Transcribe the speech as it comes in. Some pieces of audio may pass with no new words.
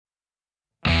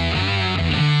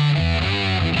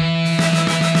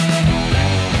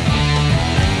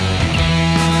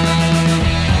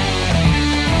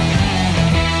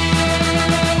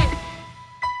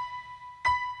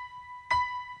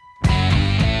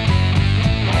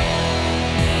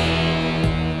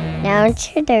Now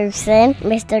introducing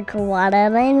Mr.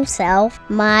 Kawada himself,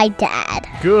 my dad.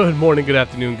 Good morning, good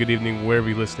afternoon, good evening, wherever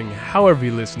you're listening, however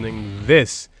you're listening.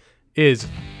 This is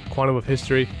Quantum of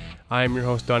History. I am your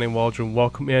host, Donnie Waldron.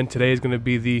 Welcome in. Today is going to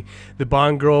be the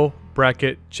Bond Girl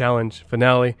Bracket Challenge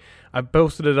finale. I've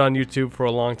posted it on YouTube for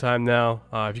a long time now.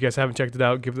 If you guys haven't checked it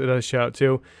out, give it a shout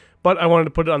too. But I wanted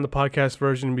to put it on the podcast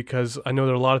version because I know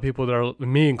there are a lot of people that are,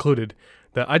 me included,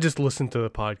 that I just listen to the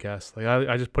podcast. Like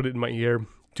I just put it in my ear,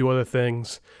 do other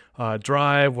things,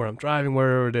 drive where I'm driving,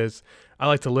 wherever it is. I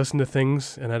like to listen to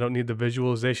things, and I don't need the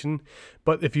visualization.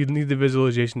 But if you need the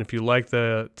visualization, if you like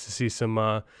to see some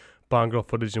Bond Girl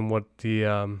footage and what the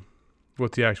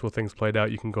actual things played out,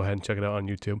 you can go ahead and check it out on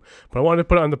YouTube. But I wanted to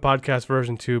put it on the podcast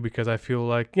version too because I feel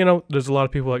like, there's a lot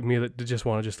of people like me that just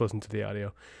want to just listen to the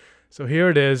audio. So here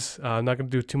it is. I'm not going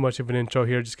to do too much of an intro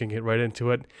here, just going to get right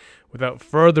into it. Without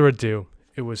further ado,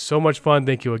 it was so much fun.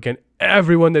 Thank you again,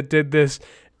 everyone that did this,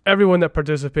 everyone that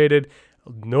participated.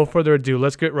 No further ado,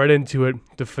 let's get right into it.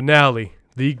 The finale,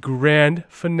 the grand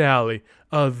finale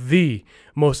of the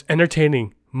most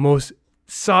entertaining, most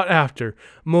sought after,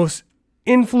 most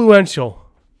influential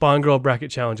Bond Girl Bracket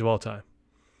Challenge of all time.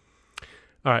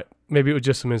 All right, maybe it was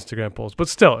just some Instagram polls, but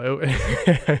still,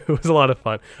 it was a lot of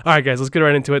fun. All right, guys, let's get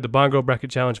right into it. The Bond Girl Bracket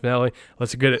Challenge finale.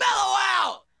 Let's get it. Mellow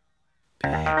out!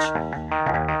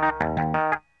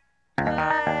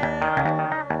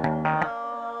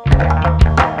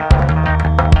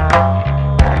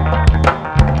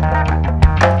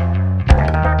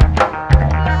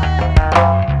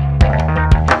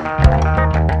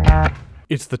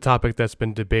 It's the topic that's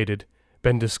been debated,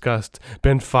 been discussed,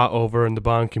 been fought over in the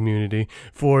Bond community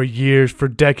for years, for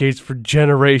decades, for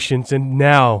generations, and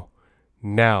now,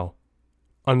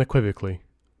 unequivocally,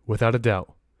 without a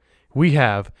doubt, we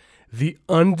have the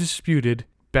undisputed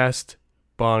best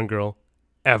Bond girl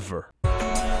ever.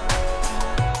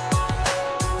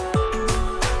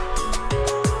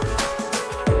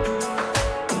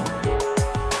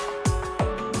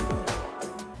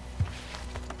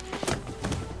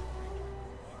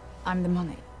 I'm the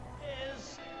money.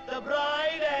 Is the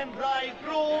bride and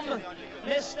bridegroom,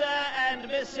 Mr. and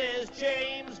Mrs.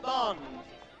 James Bond.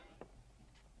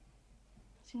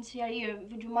 Since you're here,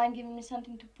 would you mind giving me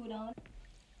something to put on?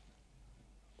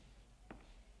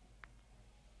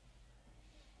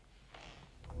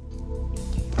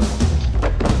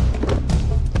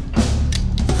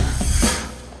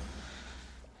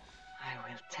 I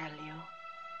will tell you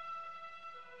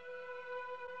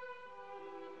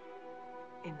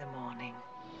in the morning.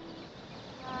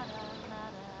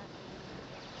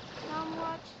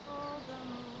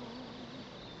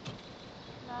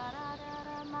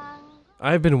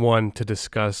 I've been one to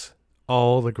discuss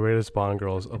all the greatest Bond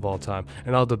girls of all time,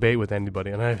 and I'll debate with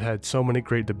anybody, and I've had so many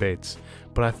great debates,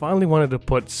 but I finally wanted to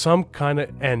put some kind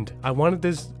of end. I wanted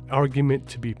this argument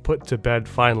to be put to bed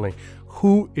finally.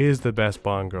 Who is the best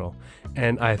Bond girl?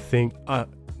 And I think,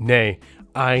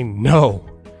 I know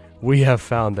we have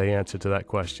found the answer to that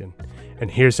question,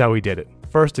 and here's how we did it.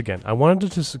 First, again, I wanted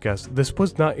to discuss, this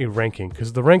was not a ranking,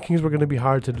 because the rankings were going to be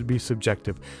hard to be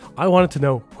subjective. I wanted to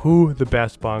know who the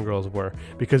best Bond girls were,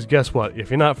 because guess what? If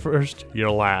you're not first,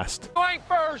 you're last. You ain't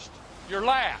first, you're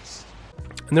last.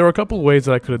 And there were a couple of ways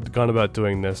that I could have gone about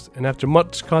doing this, and after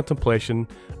much contemplation,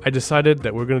 I decided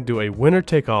that we're going to do a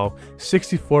winner-take-all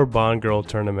 64 Bond girl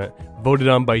tournament voted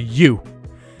on by you.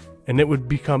 And it would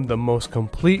become the most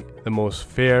complete, the most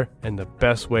fair, and the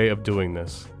best way of doing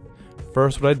this.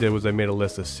 First, what I did was I made a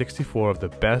list of 64 of the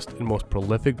best and most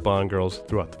prolific Bond girls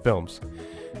throughout the films.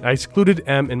 I excluded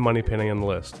M and Moneypenny on the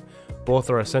list. Both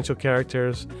are essential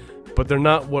characters, but they're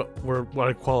not what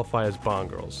I qualify as Bond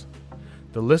girls.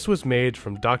 The list was made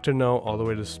from Dr. No all the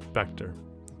way to Spectre.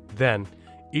 Then,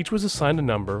 each was assigned a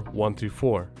number 1 through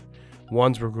 4.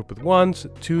 1s were grouped with 1s,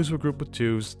 2s were grouped with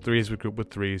 2s, 3s were grouped with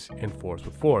 3s, and 4s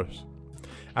with 4s.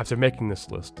 After making this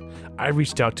list, I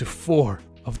reached out to 4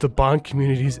 of the Bond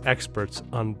community's experts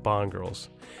on Bond girls.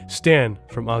 Stan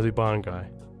from Aussie Bond Guy,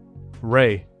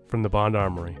 Ray from the Bond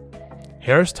Armory,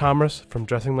 Harris Thomas from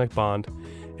Dressing Like Bond,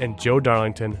 and Joe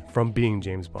Darlington from Being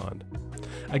James Bond.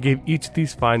 I gave each of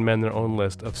these fine men their own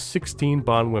list of 16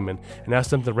 Bond women and asked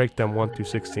them to rank them 1 through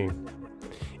 16.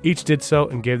 Each did so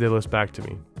and gave their list back to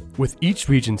me. With each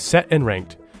region set and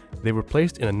ranked, they were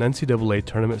placed in an NCAA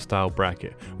tournament-style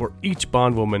bracket where each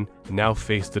Bond woman now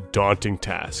faced the daunting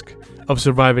task of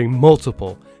surviving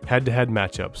multiple head-to-head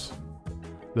matchups.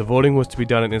 The voting was to be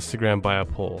done on Instagram by a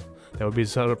poll that would be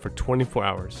set up for 24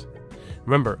 hours.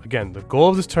 Remember, again, the goal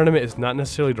of this tournament is not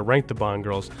necessarily to rank the Bond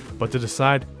girls, but to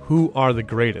decide who are the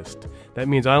greatest. That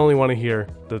means I only want to hear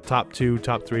the top 2,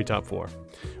 top 3, top 4.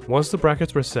 Once the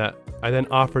brackets were set, I then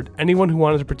offered anyone who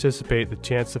wanted to participate the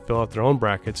chance to fill out their own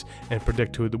brackets and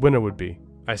predict who the winner would be.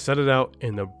 I set it out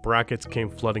and the brackets came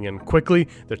flooding in. Quickly,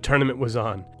 the tournament was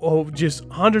on. Oh, just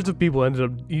hundreds of people ended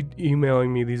up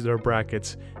emailing me their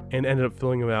brackets and ended up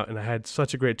filling them out, and I had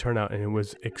such a great turnout, and it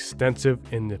was extensive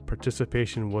and the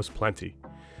participation was plenty.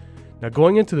 Now,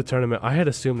 going into the tournament, I had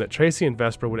assumed that Tracy and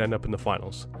Vesper would end up in the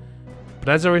finals. But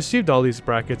as I received all these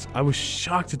brackets, I was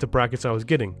shocked at the brackets I was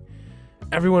getting.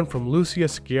 Everyone from Lucia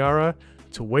Sciarra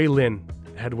to Wei Lin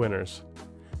had winners.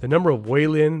 The number of Wei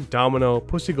Lin, Domino,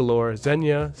 Pussy Galore,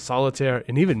 Xenia, Solitaire,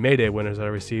 and even Mayday winners that I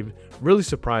received really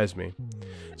surprised me.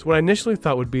 So what I initially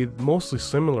thought would be mostly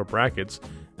similar brackets,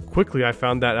 quickly I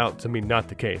found that out to be not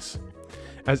the case,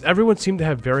 as everyone seemed to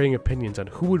have varying opinions on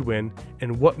who would win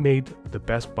and what made the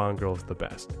best Bond girls the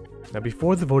best. Now,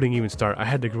 before the voting even started, I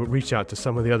had to reach out to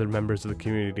some of the other members of the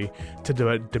community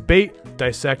to debate,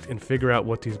 dissect, and figure out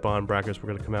what these Bond brackets were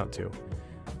going to come out to.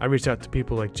 I reached out to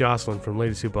people like Jocelyn from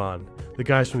Ladies Who Bond, the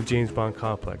guys from the James Bond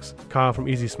Complex, Kyle from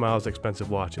Easy Smiles Expensive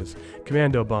Watches,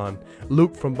 Commando Bond,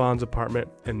 Luke from Bond's Apartment,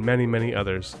 and many, many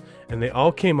others. And they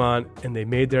all came on and they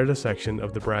made their dissection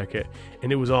of the bracket,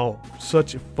 and it was all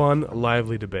such a fun,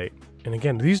 lively debate. And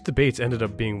again, these debates ended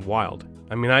up being wild.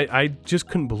 I mean, I just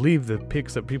couldn't believe the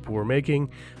picks that people were making.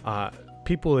 I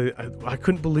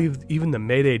couldn't believe even the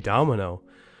Mayday Domino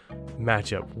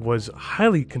matchup was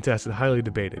highly contested, highly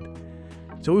debated.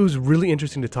 So it was really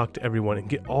interesting to talk to everyone and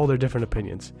get all their different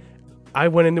opinions. I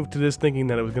went into this thinking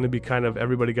that it was going to be kind of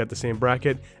everybody got the same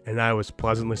bracket, and I was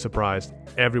pleasantly surprised.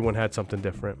 Everyone had something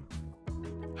different.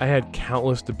 I had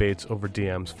countless debates over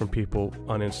DMs from people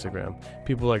on Instagram.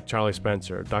 People like Charlie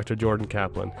Spencer, Dr. Jordan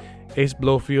Kaplan, Ace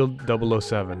Blowfield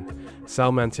 007,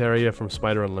 Sal Manteria from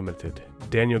Spider Unlimited,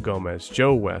 Daniel Gomez,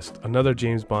 Joe West, another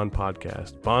James Bond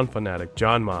podcast, Bond Fanatic,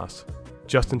 John Moss,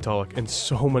 Justin Tulloch, and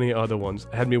so many other ones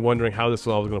had me wondering how this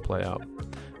all was going to play out.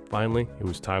 Finally, it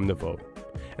was time to vote.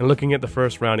 And looking at the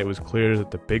first round, it was clear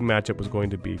that the big matchup was going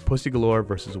to be Pussy Galore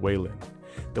versus Wei Lin.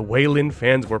 The Wei Lin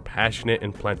fans were passionate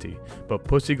and plenty, but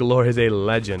Pussy Galore is a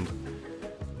legend.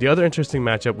 The other interesting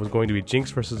matchup was going to be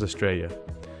Jinx versus Estrella.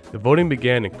 The voting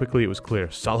began and quickly it was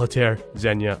clear. Solitaire,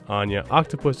 Xenia, Anya,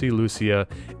 Octopussy, Lucia,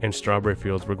 and Strawberry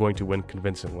Fields were going to win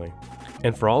convincingly.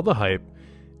 And for all the hype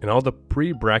and all the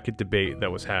pre-bracket debate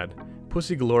that was had,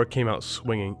 Pussy Galore came out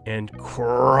swinging and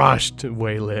crushed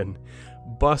Wei Lin,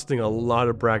 busting a lot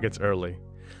of brackets early.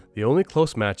 The only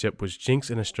close matchup was Jinx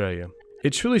and Estrella.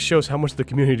 It truly shows how much the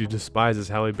community despises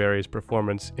Halle Berry's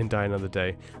performance in Die Another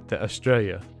Day that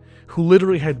Estrella, who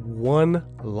literally had one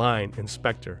line in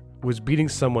Spectre, was beating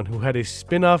someone who had a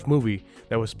spin-off movie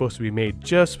that was supposed to be made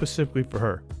just specifically for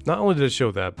her. Not only did it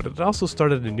show that, but it also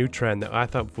started a new trend that I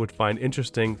thought would find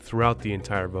interesting throughout the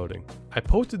entire voting. I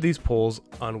posted these polls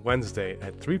on Wednesday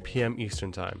at 3 p.m.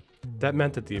 Eastern Time. That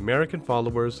meant that the American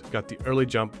followers got the early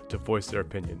jump to voice their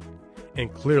opinion.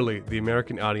 And clearly, the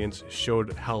American audience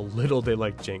showed how little they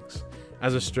liked Jinx,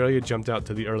 as Australia jumped out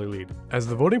to the early lead. As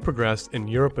the voting progressed and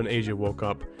Europe and Asia woke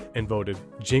up and voted,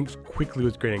 Jinx quickly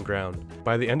was gaining ground.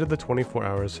 By the end of the 24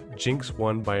 hours, Jinx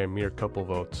won by a mere couple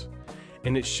votes.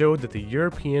 And it showed that the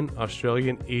European,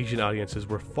 Australian, Asian audiences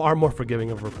were far more forgiving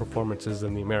of her performances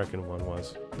than the American one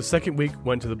was. The second week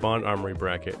went to the Bond Armory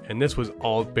bracket, and this was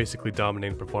all basically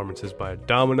dominating performances by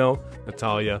Domino,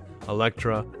 Natalia,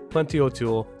 Elektra, Plenty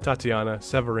O'Toole, Tatiana,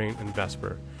 Severine, and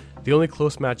Vesper. The only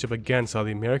close matchup again saw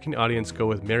the American audience go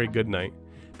with Mary Goodnight,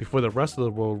 before the rest of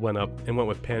the world went up and went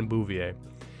with Pam Bouvier.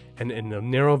 And in a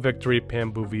narrow victory,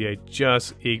 Pam Bouvier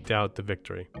just eked out the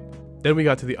victory. Then we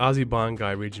got to the Aussie Bond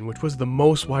Guy region, which was the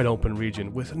most wide open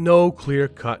region with no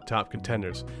clear-cut top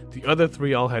contenders. The other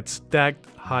three all had stacked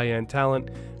high-end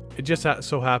talent. It just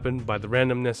so happened, by the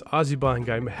randomness, Aussie Bond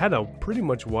Guy had a pretty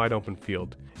much wide open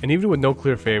field. And even with no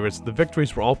clear favorites, the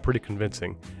victories were all pretty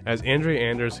convincing, as Andrea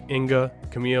Anders, Inga,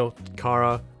 Camille,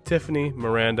 Cara, Tiffany,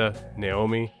 Miranda,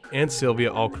 Naomi, and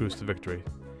Sylvia all cruised to victory.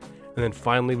 And then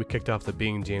finally we kicked off the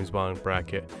Being James Bond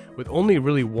bracket with only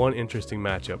really one interesting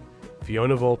matchup,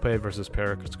 Fiona Volpe versus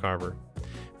Paris Carver.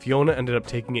 Fiona ended up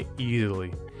taking it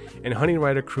easily, and Honey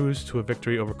Rider cruised to a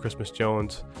victory over Christmas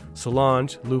Jones.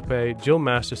 Solange, Lupe, Jill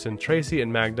Masterson, Tracy,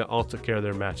 and Magda all took care of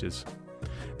their matches.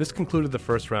 This concluded the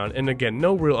first round, and again,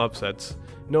 no real upsets,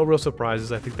 no real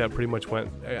surprises. I think that pretty much went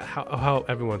how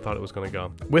everyone thought it was going to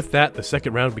go. With that, the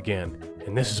second round began,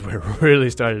 and this is where it really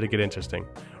started to get interesting.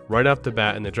 Right off the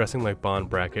bat in the Dressing Like Bond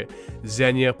bracket,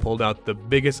 Xenia pulled out the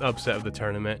biggest upset of the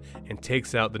tournament and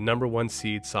takes out the number 1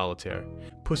 seed Solitaire.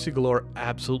 Pussy Galore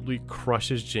absolutely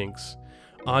crushes Jinx.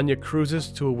 Anya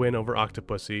cruises to a win over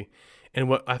Octopussy, and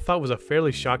what I thought was a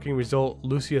fairly shocking result,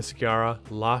 Lucia Sciarra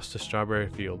lost to Strawberry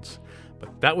Fields.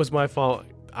 But that was my fault.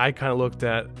 I kind of looked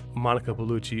at Monica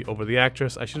Bellucci over the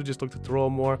actress. I should have just looked at the role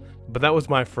more, but that was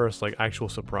my first actual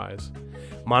surprise.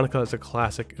 Monica is a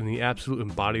classic and the absolute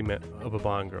embodiment of a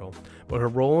Bond girl, but her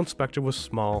role in Spectre was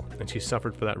small, and she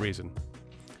suffered for that reason.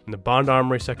 In the Bond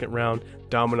Armory second round,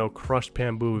 Domino crushed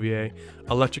Pam Bouvier,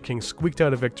 Electra King squeaked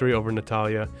out a victory over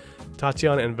Natalia,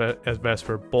 Tatiana and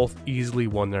Vesper both easily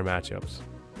won their matchups.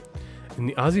 In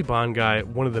the Aussie Bond Guy,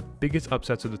 one of the biggest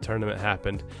upsets of the tournament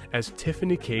happened as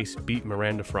Tiffany Case beat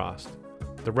Miranda Frost.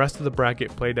 The rest of the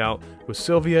bracket played out with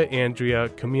Sylvia, Andrea,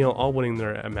 Camille all winning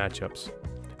their matchups.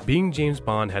 Being James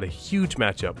Bond had a huge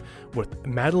matchup with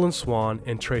Madeline Swan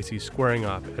and Tracy squaring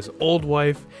off as old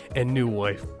wife and new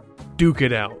wife duke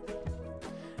it out.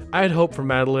 I had hope for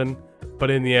Madeline, but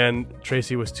in the end,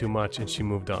 Tracy was too much and she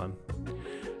moved on.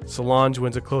 Solange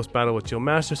wins a close battle with Jill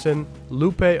Masterson,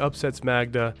 Lupe upsets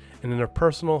Magda, and in a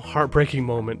personal, heartbreaking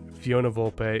moment, Fiona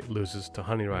Volpe loses to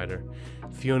Honey Rider.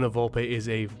 Fiona Volpe is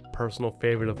a personal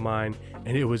favorite of mine,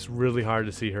 and it was really hard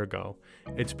to see her go.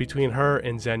 It's between her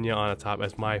and Xenia on the top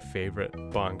as my favorite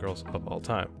Bond girls of all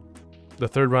time. The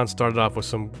third round started off with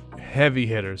some heavy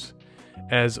hitters,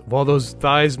 as while those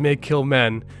thighs may kill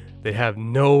men, they have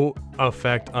no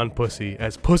effect on Pussy,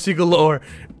 as Pussy Galore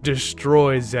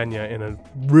destroys Xenia in a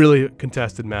really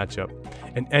contested matchup,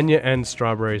 and Enya ends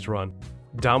Strawberry's run.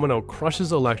 Domino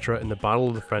crushes Electra in the Battle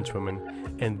of the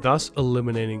Frenchwomen, and thus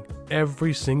eliminating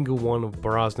every single one of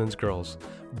Brosnan's girls.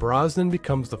 Brosnan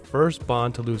becomes the first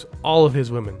Bond to lose all of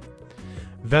his women.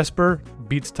 Vesper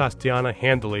beats Tatiana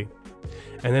handily,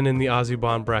 and then in the Aussie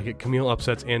Bond bracket, Camille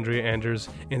upsets Andrea Anders,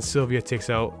 and Sylvia takes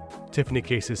out Tiffany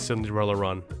Case's Cinderella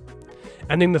run.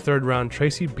 Ending the third round,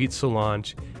 Tracy beats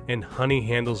Solange, and Honey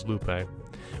handles Lupe.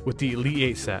 With the Elite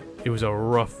 8 set, it was a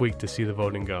rough week to see the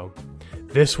voting go.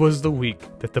 This was the week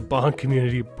that the Bond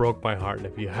community broke my heart, and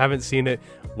if you haven't seen it,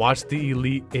 watch the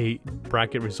Elite 8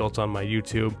 bracket results on my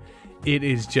YouTube. It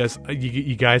is just,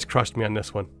 you guys crushed me on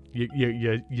this one.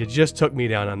 You just took me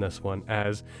down on this one,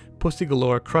 as Pussy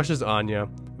Galore crushes Anya,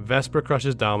 Vesper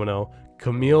crushes Domino,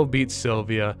 Camille beats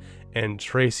Sylvia, and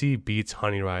Tracy beats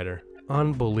Honey Rider.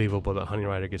 Unbelievable that Honey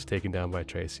Rider gets taken down by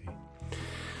Tracy.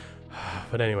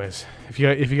 But anyways, if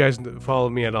you guys follow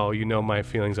me at all, you know my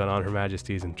feelings on Her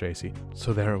Majesty's and Tracy.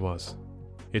 So there it was.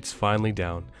 It's finally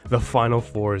down. The final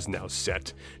four is now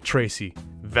set. Tracy,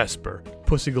 Vesper,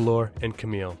 Pussy Galore, and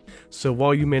Camille. So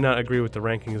while you may not agree with the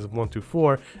rankings of 1 through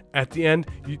 4, at the end,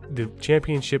 the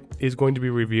championship is going to be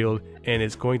revealed, and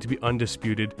it's going to be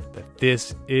undisputed that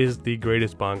this is the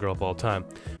greatest Bond girl of all time.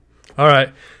 All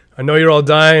right, I know you're all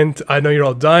dying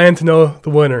to know the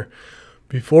winner.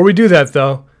 Before we do that,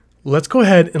 though, let's go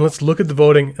ahead and let's look at the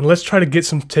voting, and let's try to get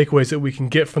some takeaways that we can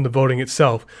get from the voting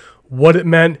itself, what it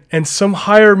meant, and some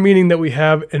higher meaning that we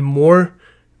have, and more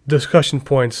discussion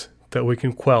points that we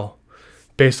can quell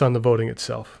based on the voting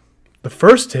itself. The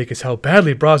first take is how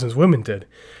badly Brosnan's women did.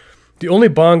 The only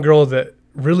Bond girl that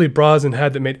really Brosnan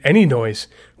had that made any noise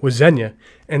was Xenia,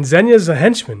 and Xenia's a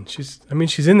henchman.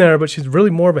 She's in there, but she's really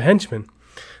more of a henchman.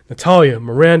 Natalia,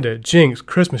 Miranda, Jinx,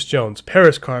 Christmas Jones,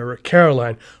 Paris Carver,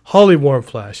 Caroline, Holly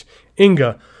Warmflash,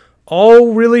 Inga,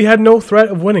 all really had no threat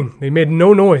of winning. They made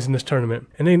no noise in this tournament.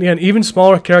 And then again, even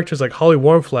smaller characters like Holly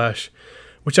Warmflash,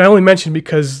 which I only mentioned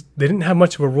because they didn't have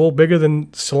much of a role bigger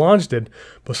than Solange did,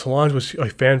 but Solange was a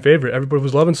fan favorite. Everybody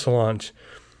was loving Solange.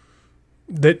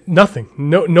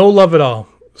 No love at all.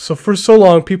 So for so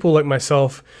long, people like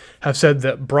myself have said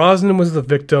that Brosnan was the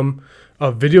victim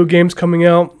of video games coming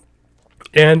out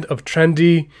and of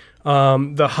trendy,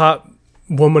 the hot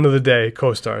woman of the day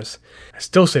co-stars. I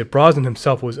still say Brosnan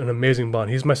himself was an amazing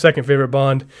Bond. He's my second favorite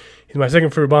Bond. He's my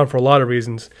second favorite Bond for a lot of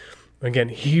reasons. Again,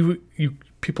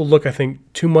 people look, I think,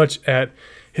 too much at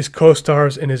his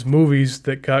co-stars in his movies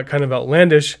that got kind of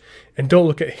outlandish and don't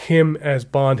look at him as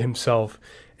Bond himself.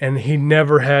 And he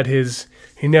never had his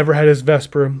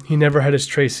Vesper, he never had his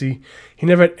Tracy, he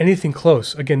never had anything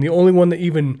close. Again, the only one that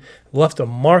even left a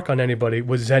mark on anybody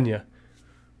was Xenia.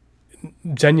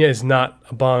 Xenia is not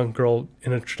a Bond girl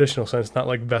in a traditional sense, not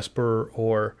like Vesper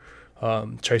or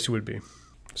Tracy would be.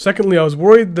 Secondly, I was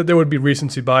worried that there would be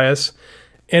recency bias,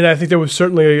 and I think there was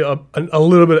certainly a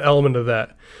little bit of element of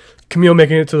that. Camille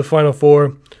making it to the Final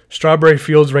Four, Strawberry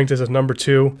Fields ranked as number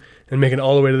 2 and making it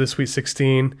all the way to the Sweet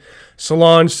 16.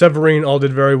 Solange, Severine all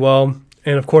did very well,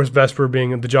 and of course Vesper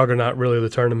being the juggernaut really of the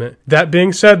tournament. That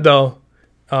being said, though,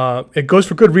 it goes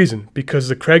for good reason, because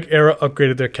the Craig era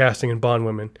upgraded their casting in Bond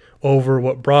women over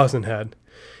what Brosnan had.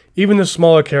 Even the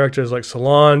smaller characters like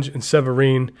Solange and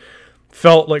Severine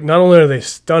felt like not only are they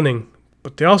stunning,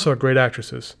 but they also are great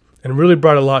actresses and really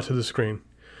brought a lot to the screen.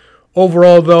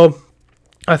 Overall, though,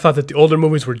 I thought that the older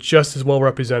movies were just as well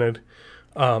represented.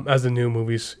 as the new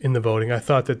movies in the voting. I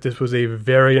thought that this was a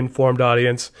very informed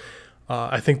audience.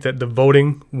 I think that the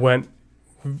voting went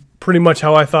pretty much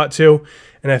how I thought too.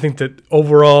 And I think that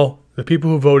overall, the people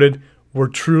who voted were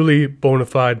truly bona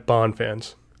fide Bond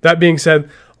fans. That being said,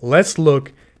 let's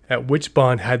look at which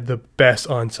Bond had the best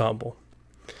ensemble.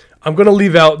 I'm going to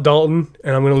leave out Dalton,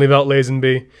 and I'm going to leave out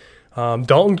Lazenby.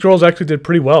 Dalton Girls actually did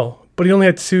pretty well, but he only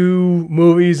had 2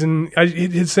 movies, and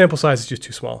his sample size is just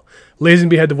too small.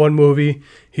 Lazenby had the 1 movie.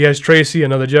 He has Tracy,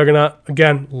 another juggernaut.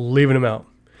 Again, leaving him out.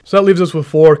 So that leaves us with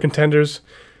 4 contenders.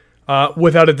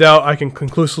 Without a doubt, I can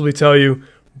conclusively tell you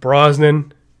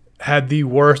Brosnan had the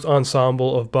worst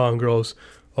ensemble of Bond girls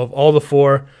of all the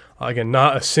 4. Again,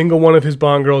 not a single one of his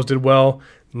Bond girls did well.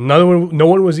 No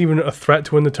one was even a threat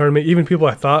to win the tournament. Even people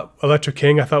I thought, Electra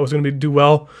King, I thought was going to do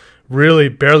well, really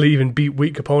barely even beat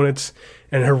weak opponents.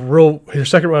 And her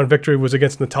second round victory was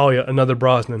against Natalia, another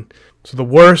Brosnan. So the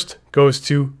worst goes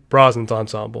to Brosnan's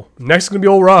ensemble. Next is going to be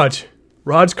old Raj.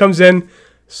 Raj comes in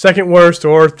second worst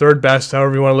or third best,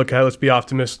 however you want to look at it. Let's be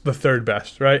optimists, the third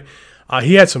best, right?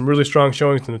 He had some really strong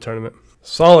showings in the tournament.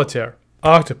 Solitaire,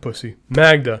 Octopussy,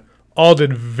 Magda, all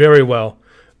did very well.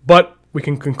 But we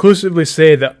can conclusively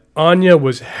say that Anya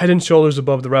was head and shoulders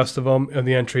above the rest of them in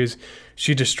the entries.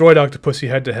 She destroyed Octopussy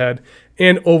head-to-head,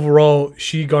 and overall,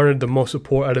 she garnered the most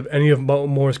support out of any of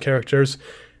Moore's characters.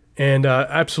 And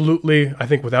absolutely, I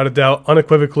think without a doubt,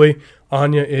 unequivocally,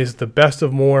 Anya is the best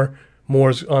of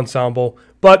Moore's ensemble,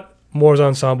 but Moore's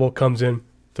ensemble comes in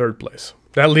third place.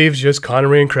 That leaves just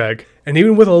Connery and Craig. And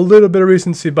even with a little bit of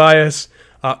recency bias,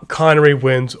 Connery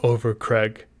wins over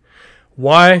Craig.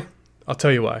 Why? I'll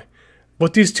tell you why.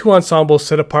 What these 2 ensembles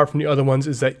set apart from the other ones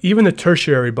is that even the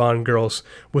tertiary Bond girls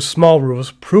with small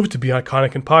roles proved to be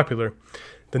iconic and popular.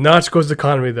 The notch goes to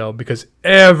Connery though, because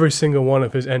every single one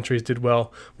of his entries did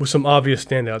well, with some obvious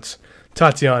standouts.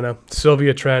 Tatiana,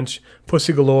 Sylvia Trench,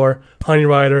 Pussy Galore, Honey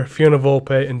Rider, Fiona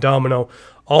Volpe, and Domino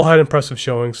all had impressive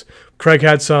showings. Craig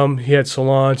had some. He had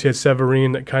Solange, he had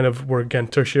Severine that kind of were, again,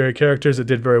 tertiary characters that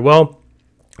did very well.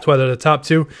 That's why they're the top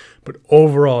 2. But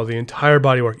overall, the entire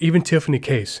bodywork, even Tiffany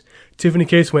Case. Tiffany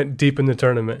Case went deep in the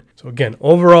tournament. So again,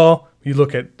 overall, you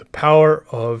look at the power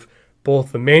of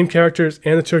both the main characters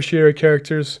and the tertiary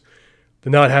characters,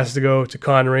 the nod has to go to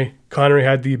Connery. Connery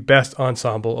had the best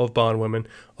ensemble of Bond women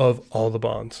of all the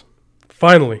Bonds.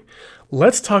 Finally,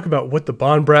 let's talk about what the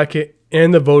Bond bracket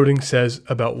and the voting says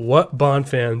about what Bond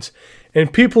fans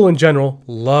and people in general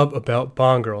love about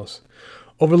Bond girls.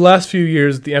 Over the last few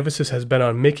years, the emphasis has been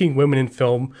on making women in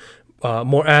film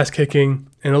more ass-kicking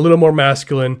and a little more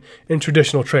masculine in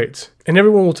traditional traits. And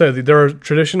everyone will tell you there are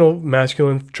traditional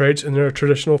masculine traits and there are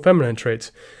traditional feminine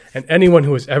traits. And anyone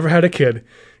who has ever had a kid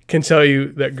can tell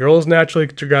you that girls naturally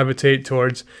gravitate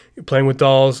towards playing with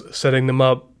dolls, setting them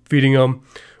up, feeding them,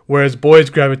 whereas boys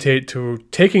gravitate to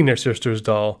taking their sister's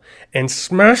doll and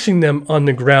smashing them on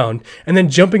the ground and then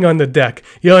jumping on the deck,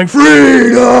 yelling,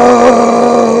 "Freedom!"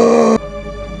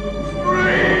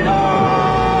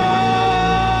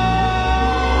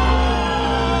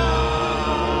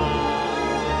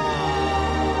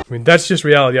 I mean, that's just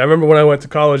reality. I remember when I went to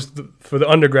college for the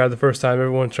undergrad the first time,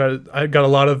 I got a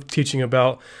lot of teaching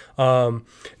about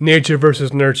nature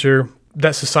versus nurture,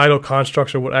 that societal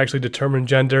constructs are what actually determine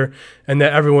gender, and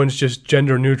that everyone's just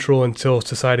gender neutral until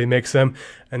society makes them.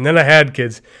 And then I had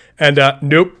kids, and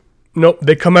nope,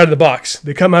 they come out of the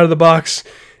box.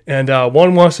 And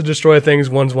one wants to destroy things,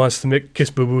 one wants to kiss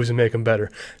boo-boos and make them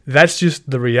better. That's just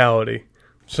the reality.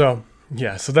 So,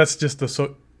 yeah, so that's just the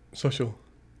social...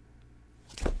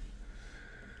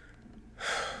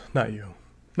 Not you.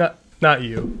 Not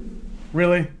you.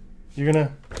 Really? You're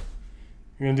gonna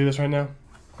do this right now?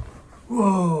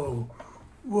 Whoa.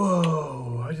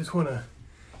 I just wanna...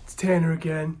 It's Tanner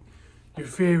again, your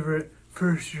favorite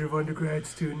first year of undergrad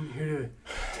student, here to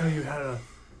tell you how to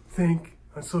think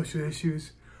on social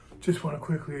issues. Just want to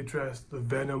quickly address the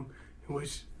venom in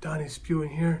which Donnie's spewing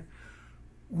here.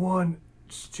 One,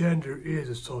 gender is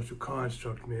a social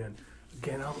construct, man.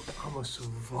 Again, I'm a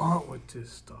savant with this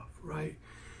stuff, right?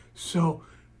 So,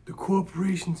 the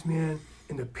corporations, man,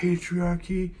 and the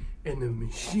patriarchy and the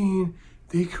machine,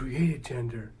 they created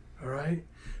gender, all right?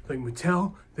 Like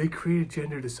Mattel, they created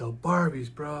gender to sell Barbies,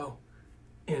 bro.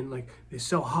 And like they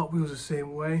sell Hot Wheels the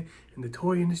same way. And the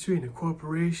toy industry and the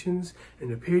corporations and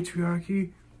the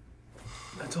patriarchy,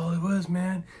 that's all it was,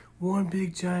 man. One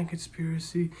big giant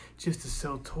conspiracy just to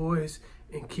sell toys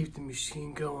and keep the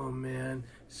machine going, man.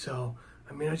 So,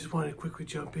 I mean, I just wanted to quickly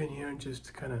jump in here and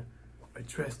just kind of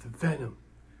address the venom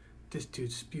this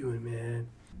dude's spewing, man.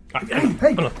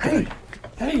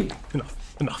 Hey!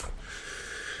 Enough.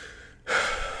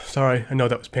 Sorry, I know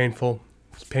that was painful.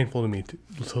 It's painful to me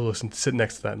to listen, to sit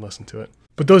next to that and listen to it.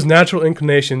 But those natural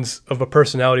inclinations of a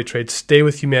personality trait stay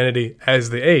with humanity as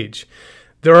they age.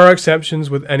 There are exceptions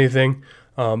with anything,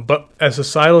 but as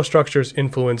societal structures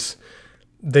influence,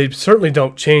 they certainly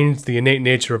don't change the innate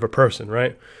nature of a person,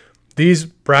 right? These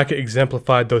bracket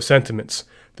exemplified those sentiments.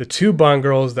 The two Bond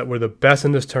girls that were the best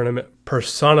in this tournament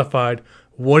personified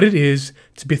what it is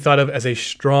to be thought of as a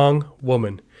strong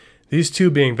woman. These two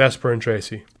being Vesper and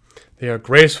Tracy. They are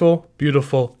graceful,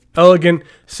 beautiful, elegant,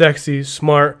 sexy,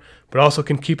 smart, but also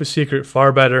can keep a secret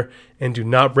far better and do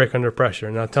not break under pressure.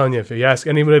 And I'm telling you, if you ask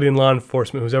anybody in law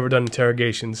enforcement who's ever done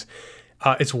interrogations,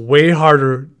 it's way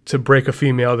harder to break a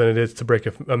female than it is to break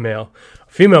a male.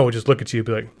 A female would just look at you and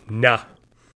be like, nah.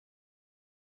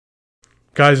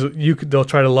 Guys, they'll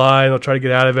try to lie, they'll try to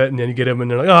get out of it, and then you get them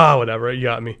and they're like, whatever, you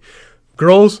got me.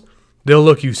 Girls, they'll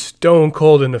look you stone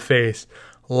cold in the face,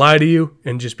 lie to you,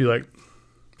 and just be like,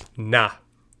 nah.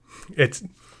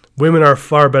 Women are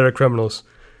far better criminals.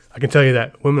 I can tell you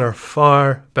that. Women are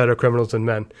far better criminals than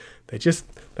men. That's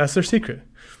their secret.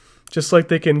 Just like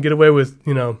they can get away with,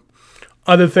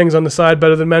 other things on the side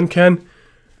better than men can.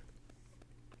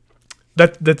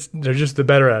 They're just the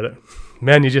better at it.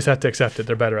 Men, you just have to accept it.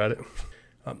 They're better at it.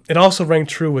 It also rang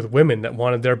true with women that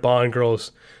wanted their Bond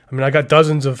girls. I mean, I got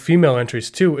dozens of female entries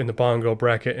too in the Bond girl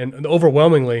bracket, and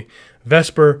overwhelmingly,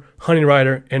 Vesper, Honey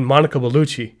Rider, and Monica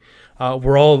Bellucci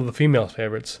were all of the female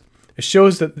favorites. It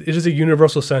shows that it is a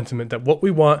universal sentiment that what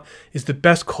we want is the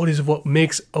best qualities of what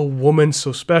makes a woman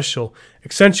so special,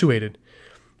 accentuated.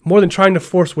 More than trying to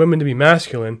force women to be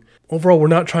masculine, overall, we're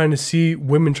not trying to see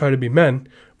women try to be men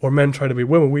or men try to be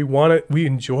women. We want it. We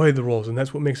enjoy the roles, and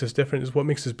that's what makes us different, is what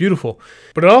makes us beautiful.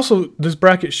 But it also, this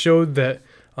bracket showed that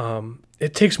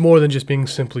it takes more than just being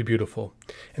simply beautiful.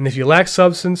 And if you lack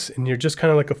substance and you're just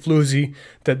kind of like a floozy,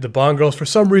 that the Bond girls for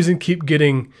some reason keep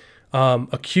getting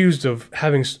accused of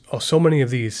having so many of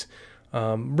these.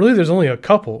 Really, there's only a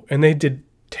couple, and they did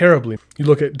terribly. You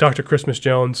look at Dr. Christmas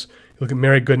Jones, you look at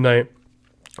Mary Goodnight,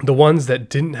 the ones that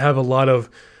didn't have a lot of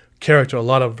character, a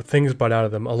lot of things brought out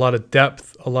of them, a lot of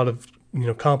depth, a lot of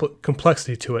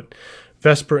complexity to it.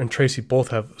 Vesper and Tracy both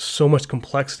have so much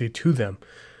complexity to them,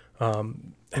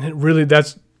 and it really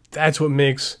that's what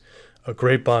makes a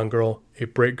great Bond girl a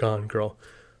great Bond girl.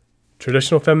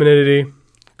 Traditional femininity,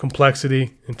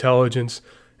 complexity, intelligence,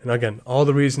 and again, all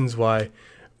the reasons why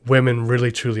women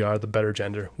really truly are the better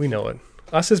gender. We know it.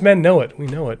 Us as men know it. We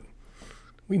know it.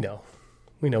 We know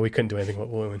we couldn't do anything with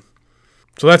women.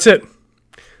 So that's it.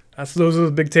 Those are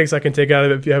the big takes I can take out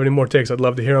of it. If you have any more takes, I'd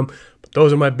love to hear them. But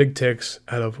those are my big takes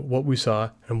out of what we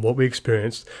saw and what we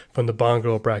experienced from the Bond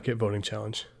Girl Bracket Voting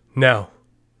Challenge. Now,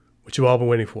 what you all been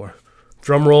waiting for.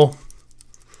 Drum roll.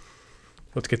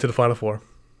 Let's get to the Final Four.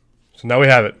 So now we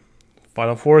have it.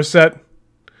 Final Four is set.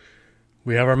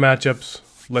 We have our matchups.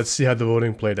 Let's see how the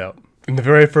voting played out. In the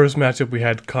very first matchup, we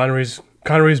had Connery's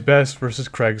Best versus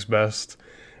Craig's Best.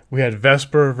 We had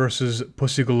Vesper versus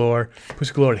Pussy Galore.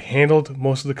 Pussy Galore had handled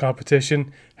most of the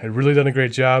competition, had really done a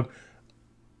great job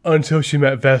until she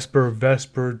met Vesper.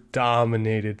 Vesper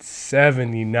dominated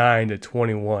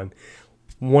 79-21.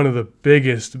 One of the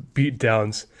biggest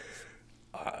beatdowns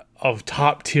of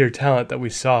top-tier talent that we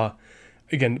saw.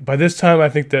 Again, by this time, I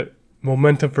think that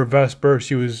momentum for Vesper,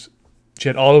 she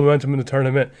had all the momentum in the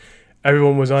tournament.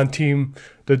 Everyone was on team.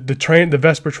 The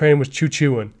Vesper train was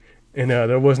choo-chooing. And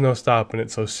there was no stopping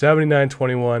it. So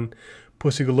 79-21,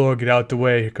 Pussy Galore, get out the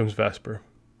way. Here comes Vesper.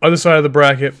 Other side of the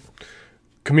bracket,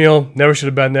 Camille never should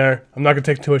have been there. I'm not going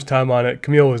to take too much time on it.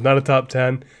 Camille was not a top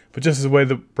 10, but just as the way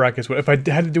the brackets went. If I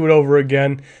had to do it over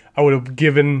again, I would have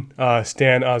given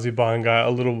Stan Ozzy Bond guy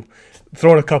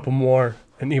thrown a couple more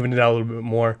and evened it out a little bit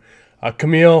more.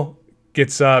 Camille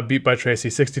gets beat by Tracy,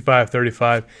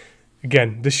 65-35.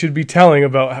 Again, this should be telling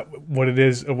about what it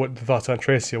is, or what the thoughts on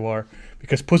Tracy are,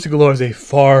 because Pussy Galore is a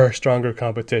far stronger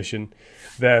competition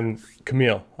than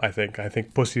Camille, I think. I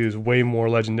think Pussy is way more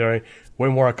legendary, way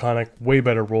more iconic, way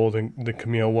better role than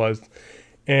Camille was.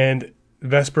 And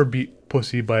Vesper beat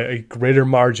Pussy by a greater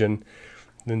margin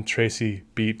than Tracy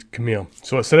beat Camille.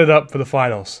 So it set it up for the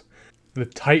finals. The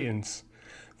Titans,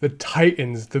 the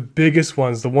biggest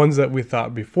ones, the ones that we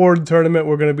thought before the tournament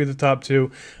were going to be the top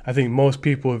two. I think most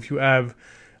people, if you have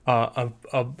a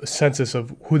census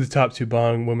of who the top two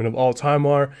Bond women of all time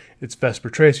are, it's Vesper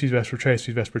Tracy. That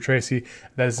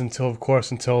is until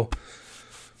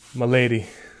my lady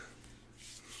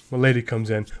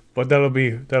comes in. But that'll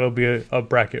be a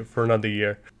bracket for another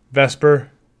year.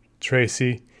 Vesper,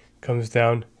 Tracy, comes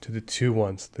down to the two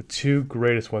ones, the two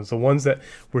greatest ones, the ones that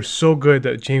were so good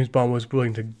that James Bond was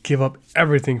willing to give up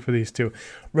everything for these two,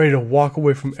 ready to walk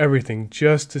away from everything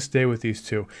just to stay with these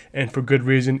two, and for good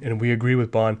reason. And we agree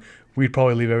with Bond, we'd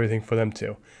probably leave everything for them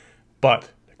too.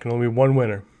 But there can only be one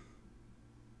winner.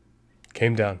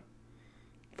 Came down.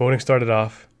 Voting started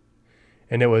off,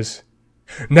 and it was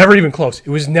never even close. It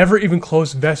was never even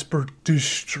close. Vesper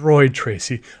destroyed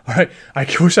Tracy. All right. I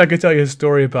wish I could tell you a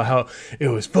story about how it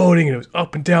was voting and it was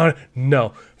up and down.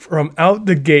 No. From out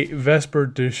the gate, Vesper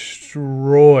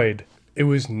destroyed. It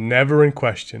was never in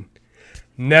question.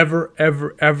 Never,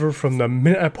 ever, ever from the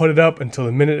minute I put it up until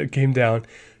the minute it came down,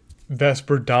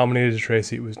 Vesper dominated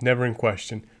Tracy. It was never in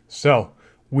question. So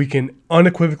we can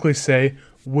unequivocally say,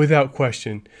 without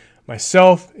question,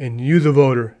 myself and you, the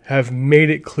voter, have made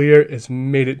it clear, it's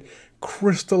made it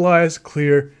crystallized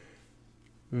clear.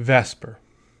 Vesper,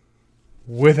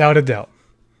 without a doubt,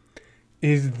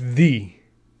 is the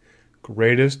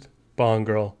greatest Bond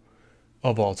girl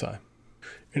of all time.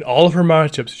 In all of her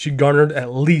matchups, she garnered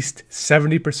at least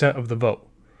 70% of the vote.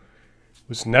 It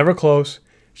was never close.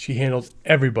 She handled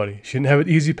everybody. She didn't have an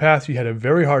easy path. She had a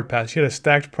very hard path. She had a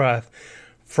stacked path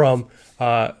from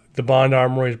the Bond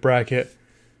Armory's bracket.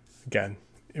 Again,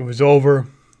 it was over.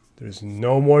 There's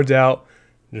no more doubt.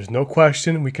 There's no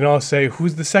question. We can all say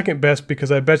who's the second best,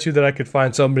 because I bet you that I could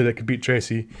find somebody that could beat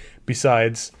Tracy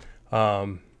besides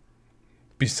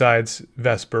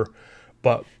Vesper.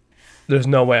 But there's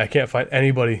no way. I can't find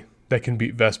anybody that can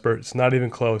beat Vesper. It's not even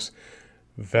close.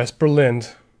 Vesper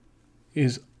Lynd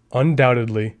is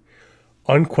undoubtedly,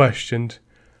 unquestioned,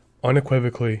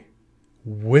 unequivocally,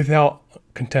 without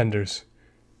contenders,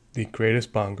 the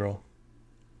greatest Bond girl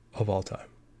of all time.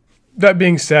 That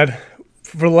being said,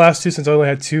 for the last two, since I only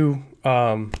had two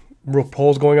real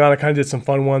polls going on, I kind of did some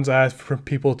fun ones. I asked for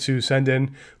people to send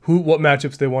in what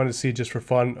matchups they wanted to see just for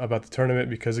fun about the tournament,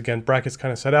 because again, brackets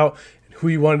kind of set out and who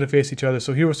you wanted to face each other.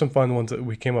 So here were some fun ones that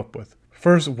we came up with.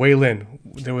 First, Wei Lin.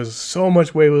 There was so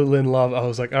much Wei Lin love. I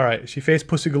was like, all right, she faced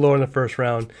Pussy Galore in the first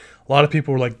round. A lot of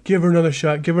people were like, give her another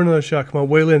shot, give her another shot. Come on,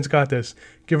 Wei Lin's got this.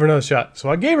 Give her another shot. So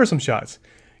I gave her some shots.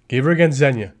 Gave her against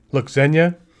Xenia. Look,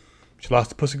 Xenia, she lost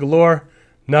to Pussy Galore.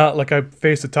 Not like I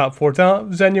faced the top four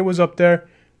talent. Xenia was up there.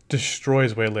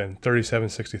 Destroys Wei Lin,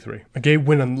 37-63. I gave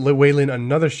Wei Lin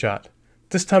another shot.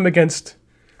 This time against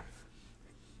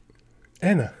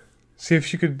Anna. See if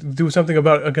she could do something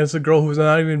against a girl who's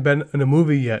not even been in a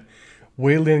movie yet.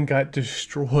 Wei Lin got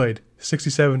destroyed,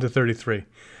 67-33.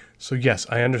 So yes,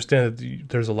 I understand that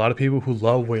there's a lot of people who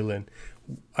love Wei Lin.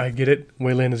 I get it.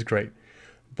 Wei Lin is great.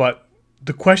 But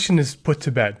the question is put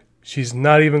to bed. She's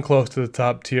not even close to the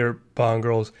top tier Bond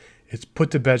girls. It's put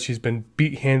to bed. She's been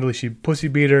beat handily. She Pussy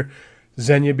beat her.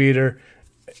 Xenia beat her.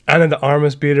 Ana de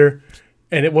Armas beat her.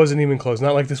 And it wasn't even close.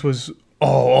 Not like this was,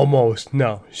 almost.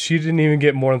 No. She didn't even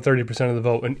get more than 30% of the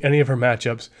vote in any of her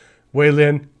matchups. Wei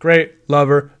Lin, great. Love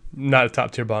her. Not a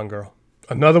top tier Bond girl.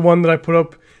 Another one that I put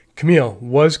up, Camille.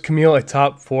 Was Camille a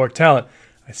top 4 talent?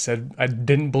 I said I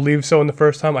didn't believe so in the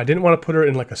first time. I didn't want to put her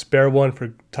in like a spare one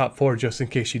for top 4 just in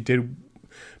case she did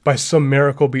by some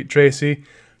miracle beat Tracy.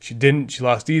 She didn't. She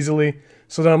lost easily.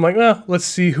 So then I'm like, let's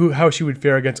see how she would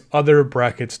fare against other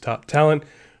brackets top talent.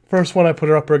 First one I put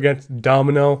her up against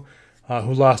Domino,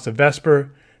 who lost to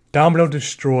Vesper. Domino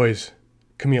destroys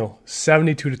Camille,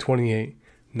 72-28.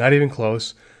 Not even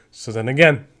close. So then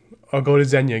again, I'll go to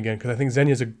Xenia again, because I think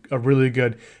Xenia's a really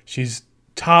good. She's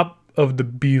top of the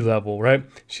B level, right?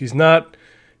 She's not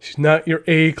your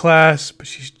A class, but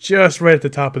she's just right at the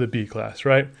top of the B class,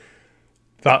 right?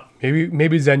 Thought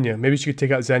maybe Xenia. Maybe she could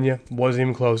take out Xenia. Wasn't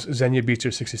even close. Xenia beats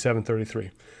her 67-33.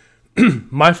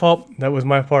 My fault. That was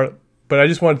my part. But I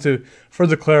just wanted to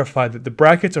further clarify that the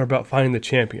brackets are about finding the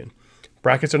champion.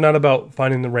 Brackets are not about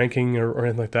finding the ranking or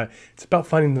anything like that. It's about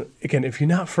finding again, if you're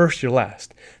not first, you're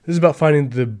last. This is about finding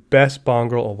the best Bond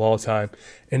girl of all time.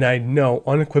 And I know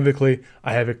unequivocally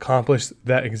I have accomplished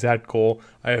that exact goal.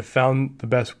 I have found the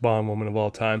best Bond woman of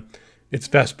all time. It's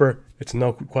Vesper. It's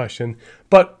no question.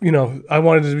 But, I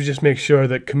wanted to just make sure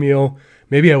that Camille,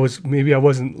 maybe I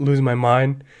wasn't losing my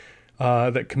mind,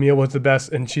 that Camille was the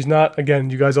best. And she's not. Again,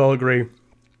 you guys all agree.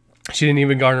 She didn't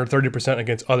even garner 30%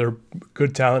 against other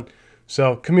good talent.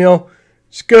 So Camille,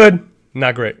 she's good,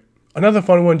 not great. Another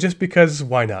fun one, just because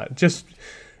why not? Just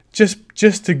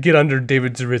to get under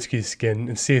David Zaritsky's skin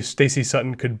and see if Stacey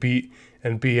Sutton could beat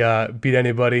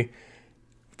anybody.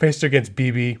 Faced her against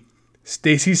BB.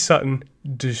 Stacey Sutton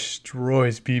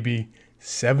destroys BB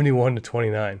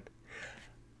 71-29.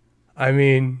 I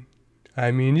mean,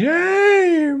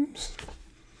 James.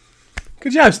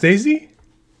 Good job, Stacey.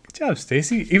 Good job,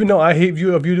 Stacey. Even though I hate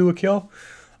A View to a Kill,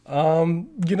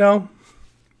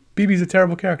 BB's a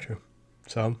terrible character.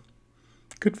 So,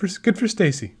 good for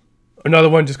Stacy. Another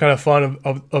one just kind of fun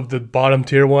of the bottom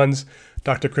tier ones.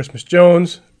 Dr. Christmas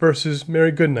Jones versus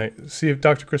Mary Goodnight. See if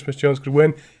Dr. Christmas Jones could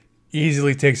win.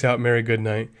 Easily takes out Mary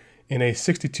Goodnight in a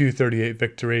 62-38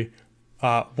 victory.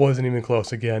 Wasn't even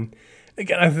close again.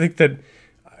 Again, I think that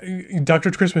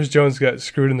Dr. Christmas Jones got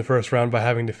screwed in the first round by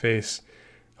having to face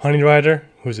Honey Rider,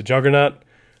 who's a juggernaut.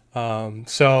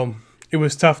 So it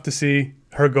was tough to see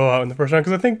her go out in the first round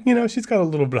because I think, she's got a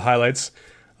little bit of highlights.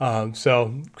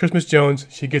 So Christmas Jones,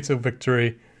 she gets a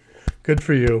victory. Good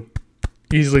for you.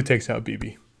 Easily takes out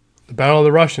BB. The Battle of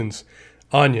the Russians.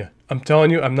 Anya. I'm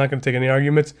telling you, I'm not going to take any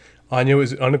arguments. Anya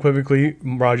is unequivocally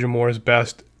Roger Moore's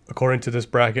best according to this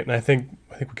bracket, and I think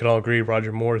we can all agree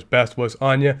Roger Moore's best was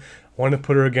Anya. I wanted to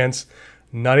put her against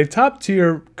not a top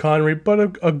tier Connery,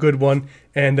 but a good one,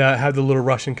 and had the little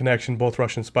Russian connection, both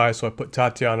Russian spies. So I put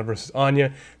Tatiana versus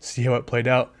Anya. See how it played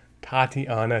out.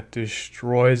 Tatiana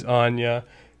destroys Anya,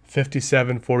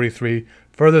 57-43,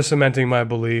 further cementing my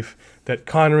belief that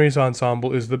Connery's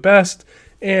ensemble is the best,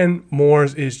 and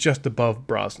Moore's is just above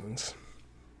Brosnan's.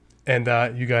 And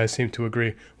you guys seem to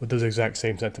agree with those exact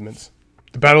same sentiments.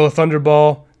 The Battle of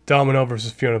Thunderball, Domino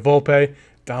versus Fiona Volpe.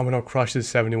 Domino crushes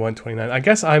 71-29. I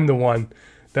guess I'm the one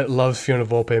that loves Fiona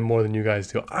Volpe more than you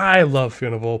guys do. I love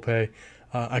Fiona Volpe.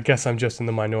 I guess I'm just in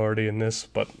the minority in this,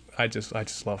 but I just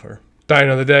love her.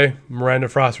 Diner of the Day, Miranda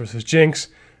Frost versus Jinx.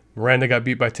 Miranda got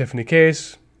beat by Tiffany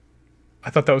Case. I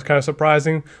thought that was kind of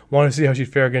surprising. Wanted to see how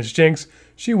she'd fare against Jinx.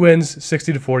 She wins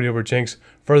 60-40 over Jinx,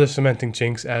 further cementing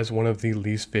Jinx as one of the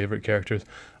least favorite characters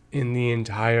in the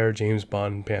entire James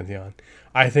Bond pantheon.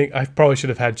 I think I probably should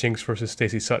have had Jinx versus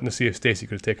Stacey Sutton to see if Stacey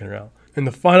could have taken her out. And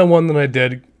the final one that I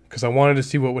did, because I wanted to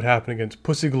see what would happen against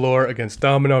Pussy Galore, against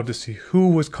Domino, to see who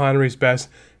was Connery's best.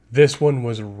 This one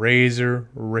was razor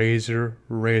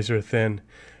thin,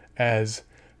 as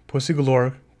Pussy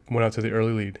Galore went out to the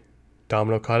early lead.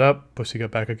 Domino caught up, Pussy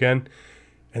got back again,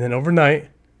 and then overnight,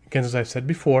 again, as I've said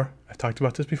before, I talked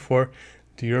about this before,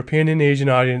 the European and Asian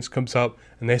audience comes up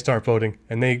and they start voting,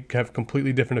 and they have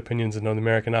completely different opinions than the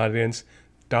American audience.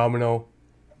 Domino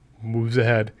moves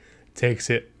ahead, takes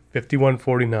it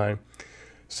 51-49,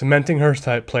 cementing her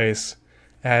place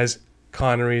as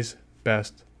Connery's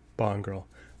best Bond girl.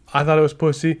 I thought it was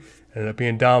Pussy, ended up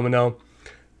being Domino.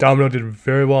 Domino did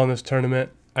very well in this tournament.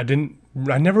 I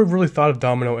never really thought of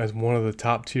Domino as one of the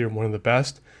top tier, one of the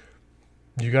best.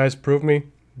 You guys proved me.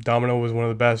 Domino was one of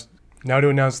the best. Now to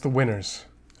announce the winners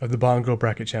of the Bond Girl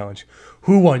Bracket Challenge.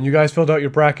 Who won? You guys filled out your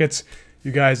brackets.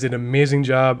 You guys did an amazing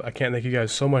job. I can't thank you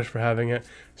guys so much for having it.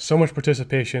 So much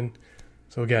participation.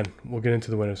 So again, we'll get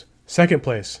into the winners. Second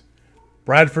place,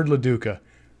 Bradford LaDuca.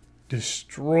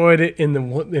 Destroyed it in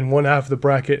one half of the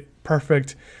bracket.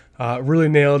 Perfect. Really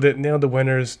nailed it. Nailed the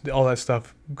winners. All that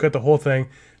stuff. Got the whole thing.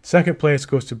 Second place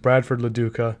goes to Bradford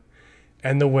LaDuca.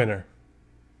 And the winner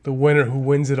who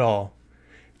wins it all,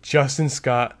 Justin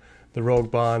Scott, the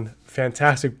Rogue Bond.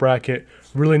 Fantastic bracket.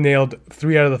 Really nailed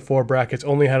 3 out of the 4 brackets.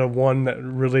 Only had a one that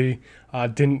really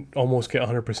didn't almost get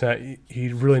 100%.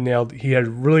 He really nailed. He had a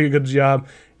really good job.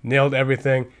 Nailed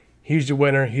everything. He's your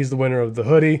winner. He's the winner of the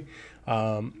hoodie.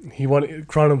 He won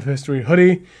Crown of History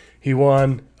hoodie. He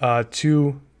won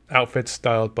 2 outfits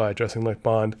styled by Dressing Like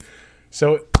Bond.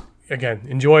 So again,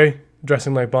 enjoy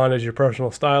Dressing Like Bond as your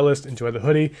personal stylist. Enjoy the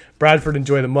hoodie. Bradford,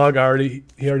 enjoy the mug.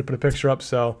 He already put a picture up.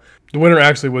 So the winner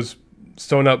actually was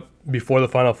sewn up before the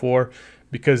Final Four,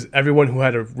 because everyone who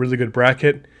had a really good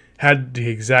bracket had the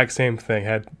exact same thing.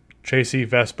 Had Tracy,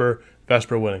 Vesper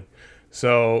winning.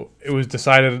 So it was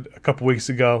decided a couple weeks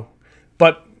ago,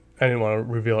 but I didn't want to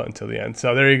reveal it until the end.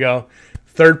 So there you go.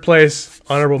 Third place,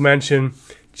 honorable mention,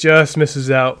 just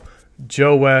misses out.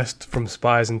 Joe West from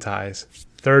Spies and Ties.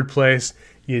 Third place.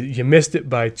 You missed it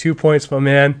by 2 points, my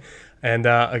man. And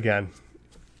again,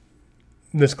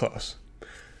 this close.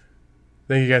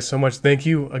 Thank you guys so much. Thank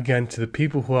you again to the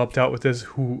people who helped out with this,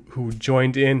 who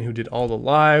joined in, who did all the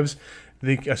lives.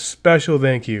 A special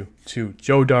thank you to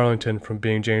Joe Darlington from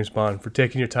Being James Bond for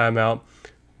taking your time out,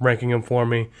 ranking him for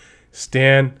me.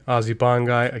 Stan, Aussie Bond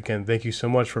Guy, again, thank you so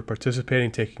much for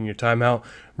participating, taking your time out,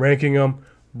 ranking him.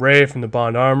 Ray from the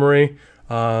Bond Armory.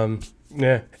 And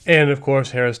of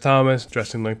course, Harris Thomas,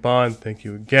 Dressing Like Bond. Thank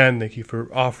you again. Thank you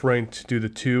for offering to do the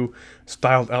 2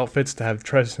 styled outfits to have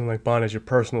Dressing Like Bond as your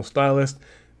personal stylist.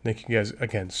 Thank you guys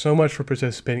again so much for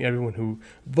participating. Everyone who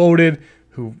voted,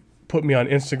 who put me on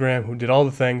Instagram, who did all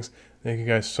the things. Thank you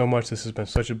guys so much. This has been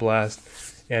such a blast.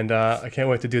 And I can't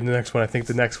wait to do the next one. I think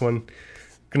the next one,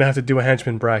 going to have to do a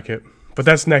henchman bracket. But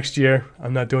that's next year.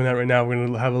 I'm not doing that right now. We're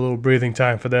going to have a little breathing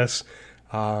time for this.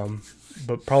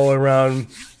 But probably around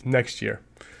next year,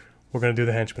 we're going to do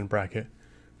the henchman bracket.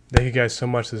 Thank you guys so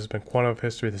much. This has been Quantum of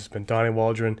History. This has been Donnie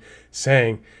Waldron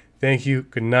saying thank you,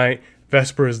 good night.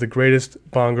 Vesper is the greatest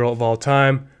Bond girl of all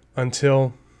time.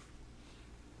 Until...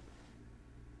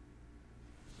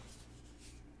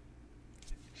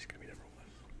 she's going to be number one.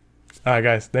 Alright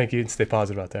guys, thank you, and stay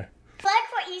positive out there.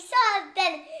 Like what you saw,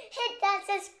 then hit that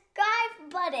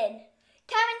subscribe button.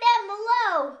 Comment down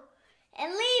below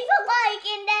and leave a like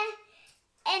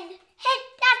and hit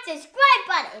that subscribe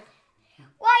button.